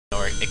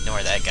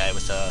ignore that guy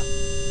with a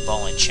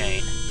ball and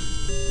chain.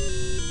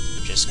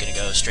 I'm just gonna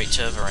go straight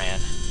to Veran.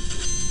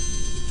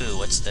 Ooh,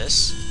 what's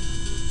this?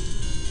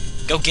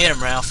 Go get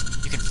him, Ralph!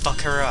 You can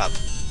fuck her up!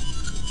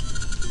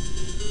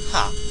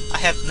 Huh. I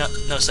have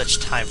no such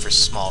time for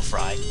small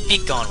fry. Be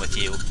gone with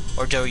you.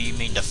 Or do you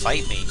mean to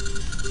fight me?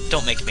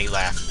 Don't make me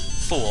laugh.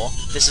 Fool,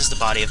 this is the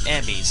body of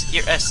Ambes,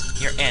 your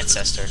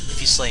ancestor. If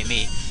you slay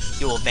me,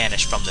 you will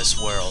vanish from this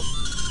world.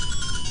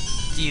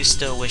 Do you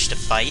still wish to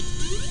fight?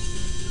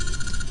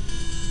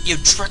 You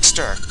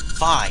trickster!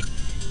 Fine.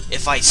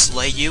 If I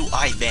slay you,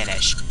 I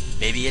vanish.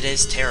 Maybe it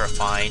is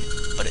terrifying,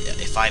 but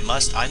if I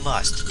must, I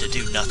must. To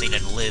do nothing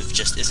and live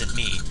just isn't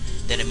me.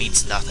 Then it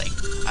means nothing.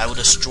 I will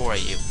destroy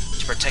you,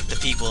 to protect the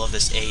people of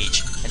this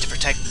age, and to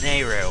protect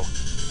Nehru.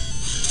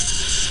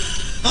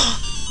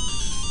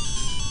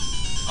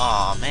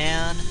 Aw,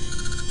 man.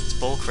 It's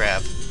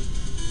bullcrap.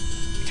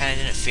 I kinda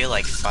didn't feel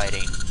like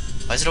fighting.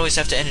 Why does it always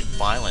have to end in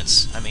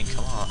violence? I mean,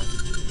 come on.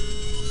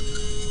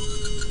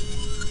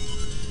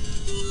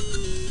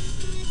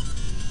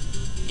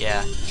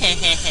 Yeah.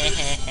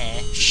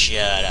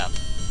 Shut up.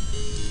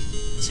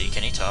 Let's see,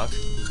 can he talk?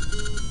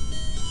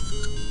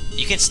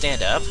 You can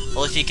stand up?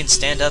 Well, if you can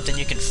stand up, then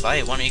you can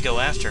fight. Why don't you go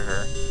after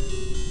her?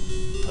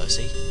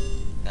 Pussy.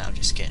 No, I'm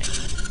just kidding.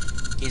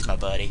 He's my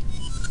buddy.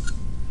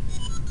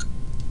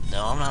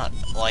 No, I'm not.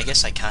 Well, I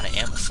guess I kinda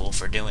am a fool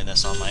for doing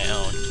this on my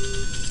own.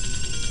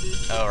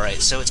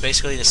 Alright, so it's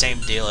basically the same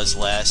deal as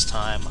last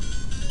time.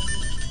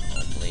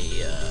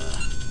 Only,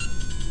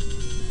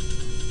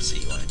 let's see,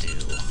 you wanna do...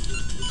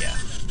 yeah.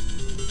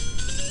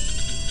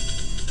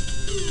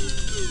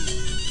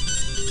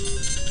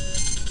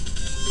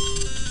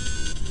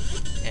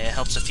 It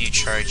helps if you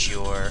charge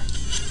your...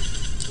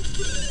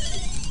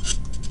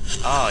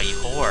 oh, you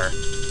whore.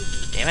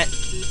 Damn it.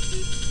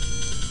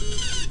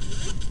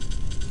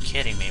 You're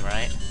kidding me,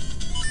 right?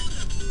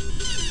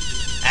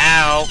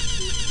 Ow!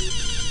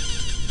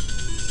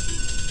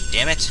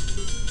 Damn it.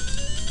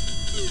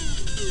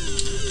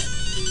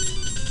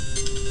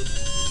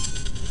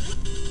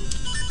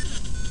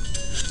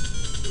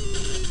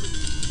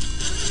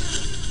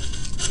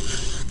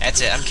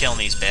 That's it, I'm killing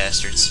these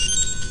bastards.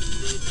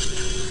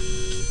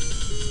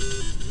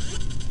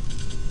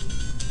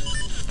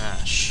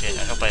 Ah, shit,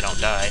 I hope I don't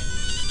die.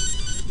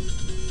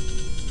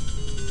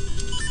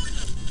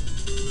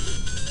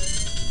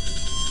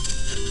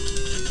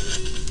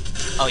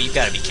 Oh, you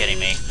gotta be kidding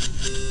me.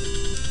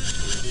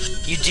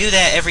 You do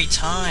that every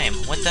time.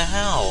 What the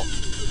hell?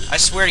 I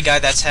swear to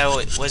God, that's how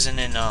it wasn't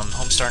in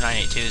Homestar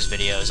 982's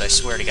videos. I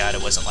swear to God,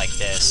 it wasn't like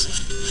this.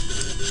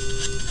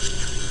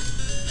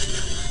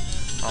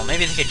 Well,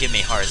 maybe they could give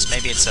me hearts.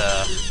 Maybe it's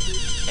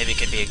maybe it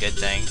could be a good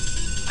thing.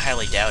 I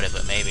highly doubt it,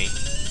 but maybe.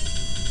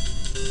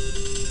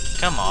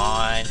 Come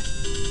on,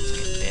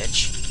 fucking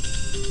bitch.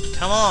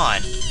 Come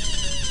on,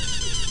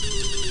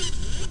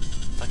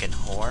 fucking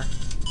whore,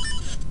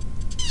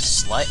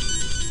 slut.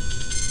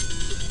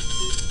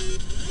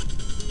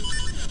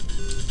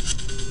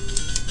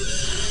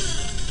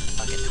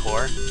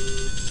 Whore.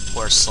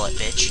 Whore, slut,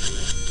 bitch.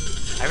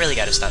 I really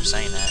gotta stop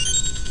saying that.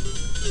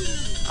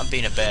 I'm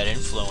being a bad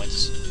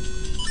influence.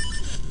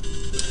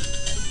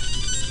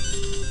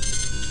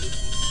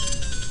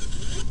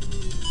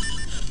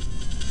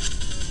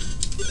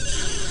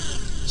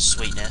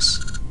 Sweetness.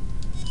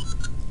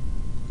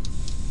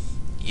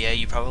 Yeah,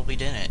 you probably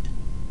didn't.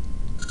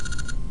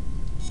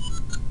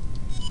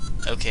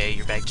 Okay,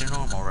 you're back to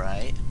normal,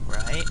 right?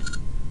 Right?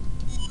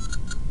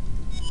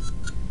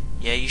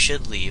 Yeah, you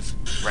should leave.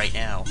 Right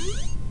now.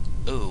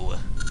 Ooh.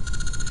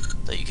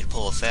 Thought you could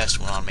pull a fast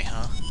one on me,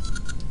 huh?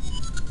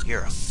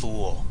 You're a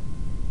fool.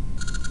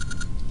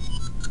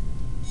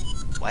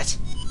 What?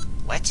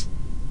 What?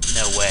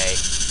 No way.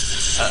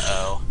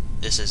 Uh-oh.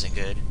 This isn't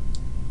good.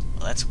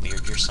 Well, that's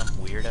weird. You're some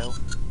weirdo.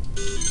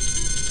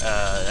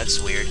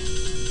 That's weird.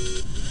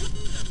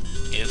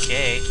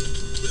 Okay.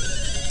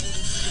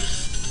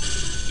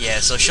 Yeah,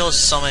 so she'll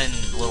summon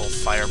little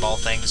fireball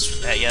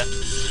things at ya.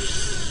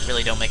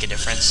 Really don't make a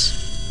difference.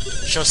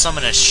 She'll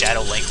summon a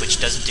Shadow Link, which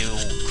doesn't do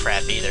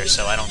crap either,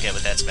 so I don't get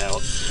what that's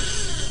about.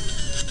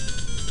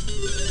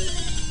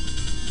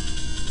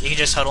 You can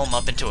just huddle him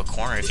up into a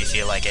corner if you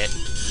feel like it.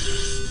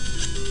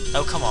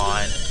 Oh, come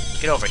on.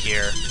 Get over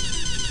here,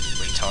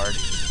 retard.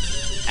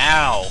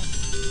 Ow!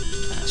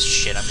 Oh,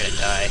 shit, I'm gonna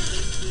die.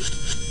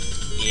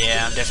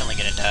 Yeah, I'm definitely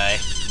gonna die.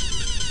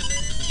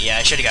 Yeah,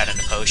 I should've gotten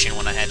a potion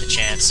when I had the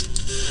chance.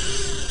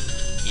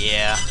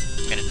 Yeah,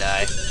 I'm gonna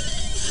die.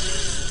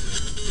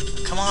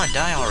 Come on,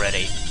 die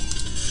already.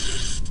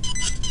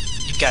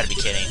 You've gotta be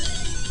kidding.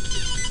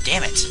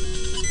 Damn it.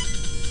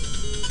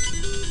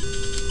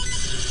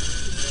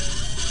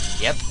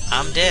 Yep,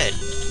 I'm dead.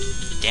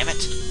 Damn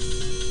it.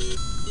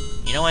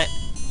 You know what?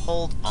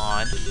 Hold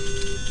on.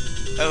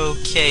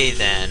 Okay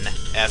then.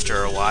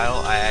 After a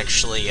while, I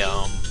actually,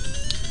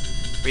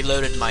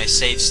 reloaded my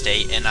save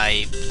state and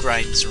I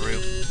grinded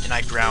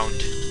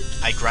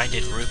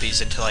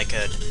rupees until I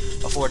could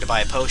afford to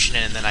buy a potion,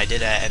 and then I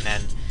did that, and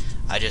then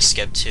I just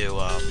skipped to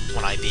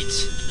when I beat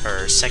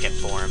her second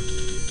form.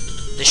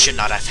 This should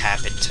not have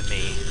happened to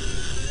me.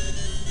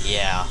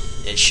 Yeah,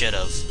 it should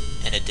have,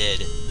 and it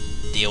did.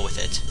 Deal with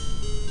it.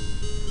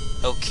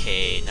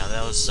 Okay, now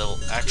that was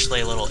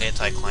actually a little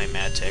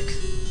anticlimactic,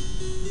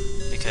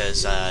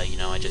 because, you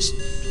know, I just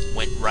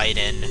went right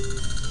in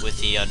with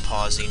the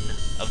unpausing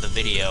of the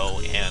video,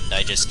 and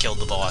I just killed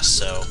the boss,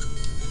 so,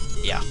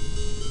 yeah.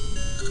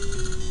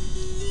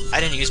 I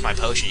didn't use my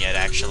potion yet,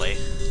 actually,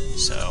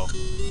 so...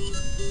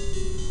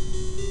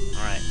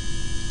 Alright.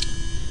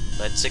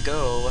 Let's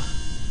go,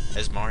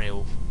 as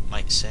Mario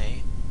might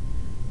say.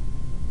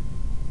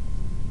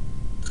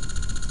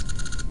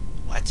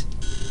 What?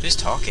 Who's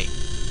talking?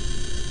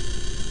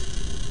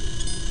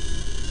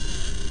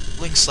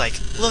 Link's like,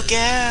 look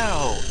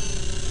out!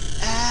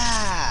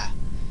 Ah!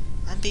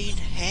 I'm being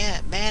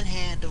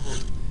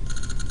manhandled.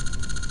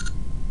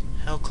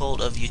 How cold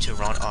of you to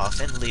run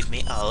off and leave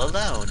me all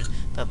alone.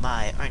 But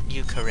my, aren't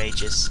you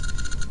courageous?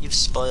 You've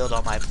spoiled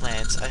all my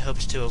plans. I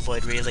hoped to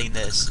avoid revealing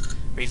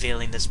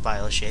this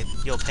vile shape.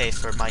 You'll pay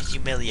for my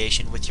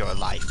humiliation with your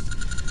life.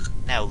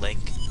 Now, Link,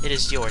 it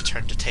is your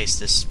turn to taste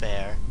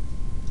despair.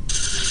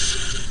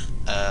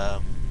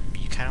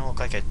 You kinda look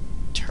like a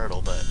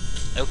turtle, but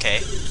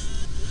okay.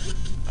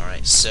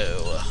 Alright,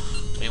 so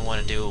what you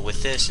want to do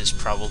with this is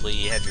probably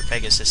have your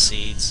Pegasus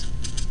seeds.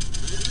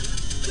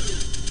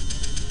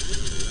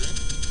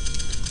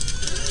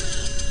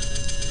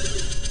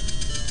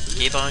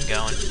 Keep on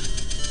going.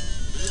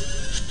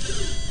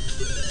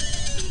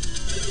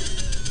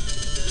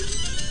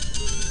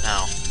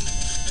 Oh.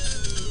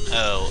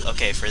 Oh,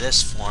 okay, for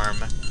this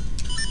form,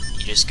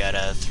 you just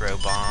gotta throw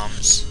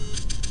bombs.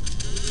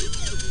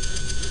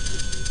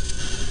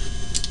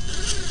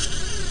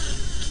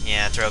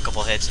 Yeah, throw a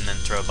couple hits and then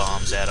throw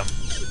bombs at them.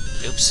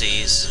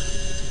 Oopsies.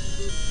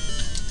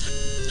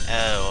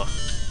 Oh.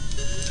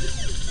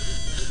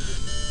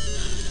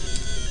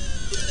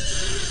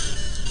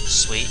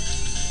 Sweet.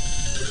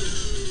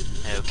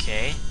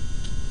 Okay.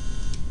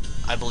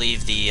 I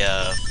believe the,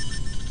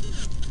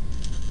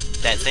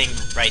 that thing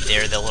right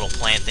there, the little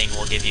plant thing,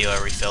 will give you a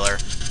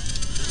refiller.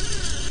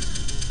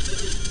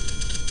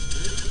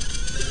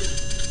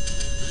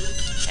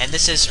 And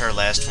this is her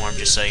last form,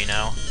 just so you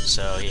know.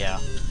 So, yeah.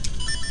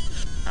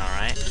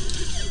 Alright.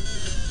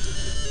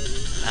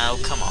 Oh,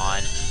 come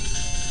on.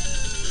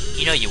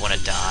 You know you want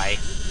to die.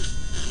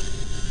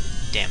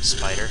 Damn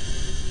spider.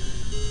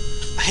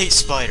 I hate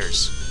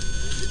spiders.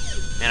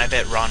 Man, I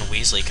bet Ron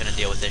Weasley couldn't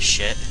deal with this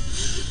shit.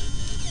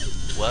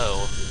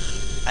 Whoa.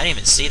 I didn't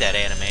even see that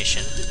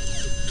animation.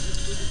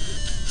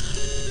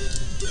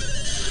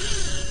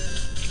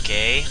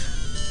 Okay.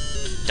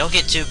 Don't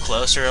get too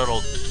close or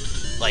it'll,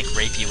 like,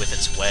 rape you with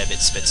its web it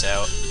spits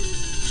out.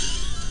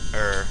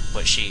 Or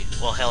what she...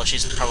 Well, hell,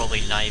 she's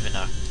probably not even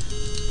a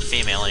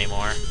female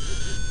anymore.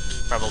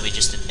 Probably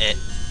just an it.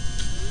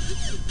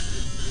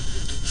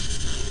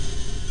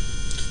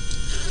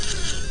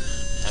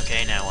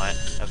 Okay, now what?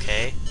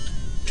 Okay.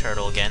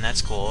 Turtle again,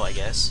 that's cool, I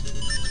guess.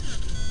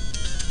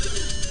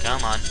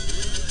 Come on.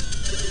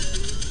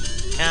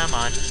 Come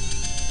on.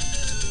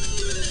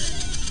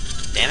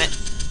 Damn it.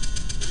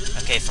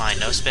 Okay, fine,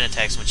 no spin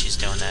attacks when she's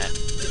doing that.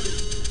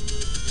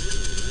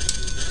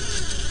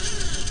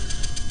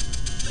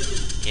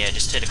 Yeah,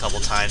 just hit a couple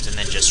times and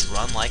then just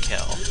run like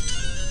hell.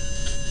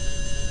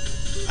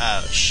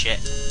 Oh, shit.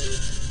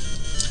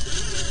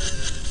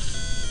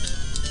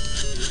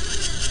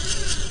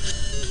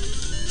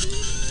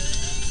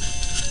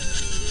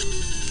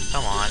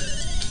 Come on.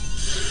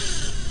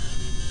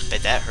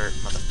 Bet that hurt,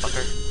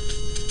 motherfucker.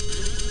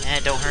 Eh,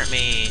 don't hurt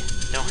me.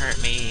 Don't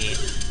hurt me.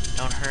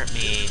 Don't hurt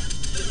me.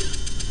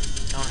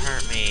 Don't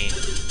hurt me.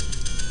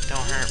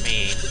 Don't hurt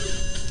me.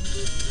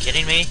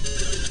 Kidding me?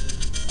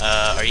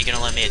 Are you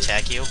gonna let me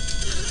attack you?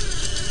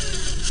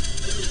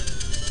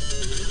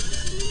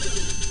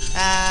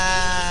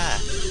 Ah!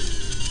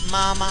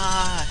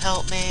 Mama,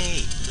 help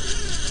me!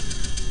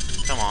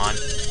 Come on.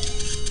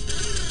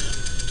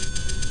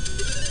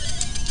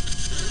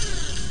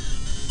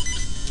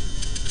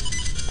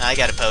 I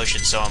got a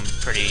potion, so I'm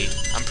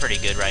pretty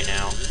good right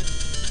now.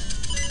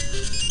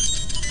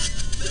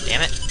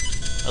 Damn it.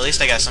 At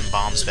least I got some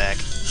bombs back.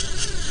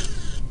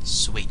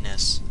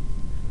 Sweetness.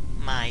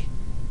 My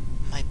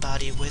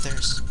body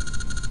withers.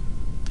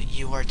 But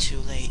you are too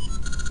late.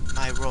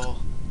 My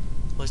role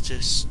was to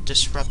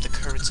disrupt the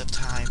currents of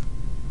time,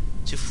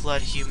 to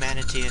flood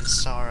humanity in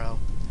sorrow.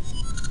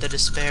 The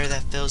despair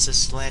that fills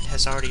this land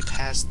has already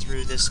passed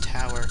through this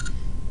tower,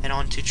 and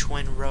onto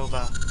Twin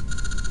Rova.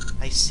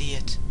 I see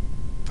it,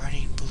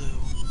 burning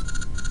blue,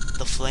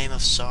 the flame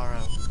of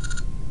sorrow.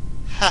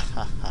 Ha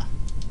ha ha.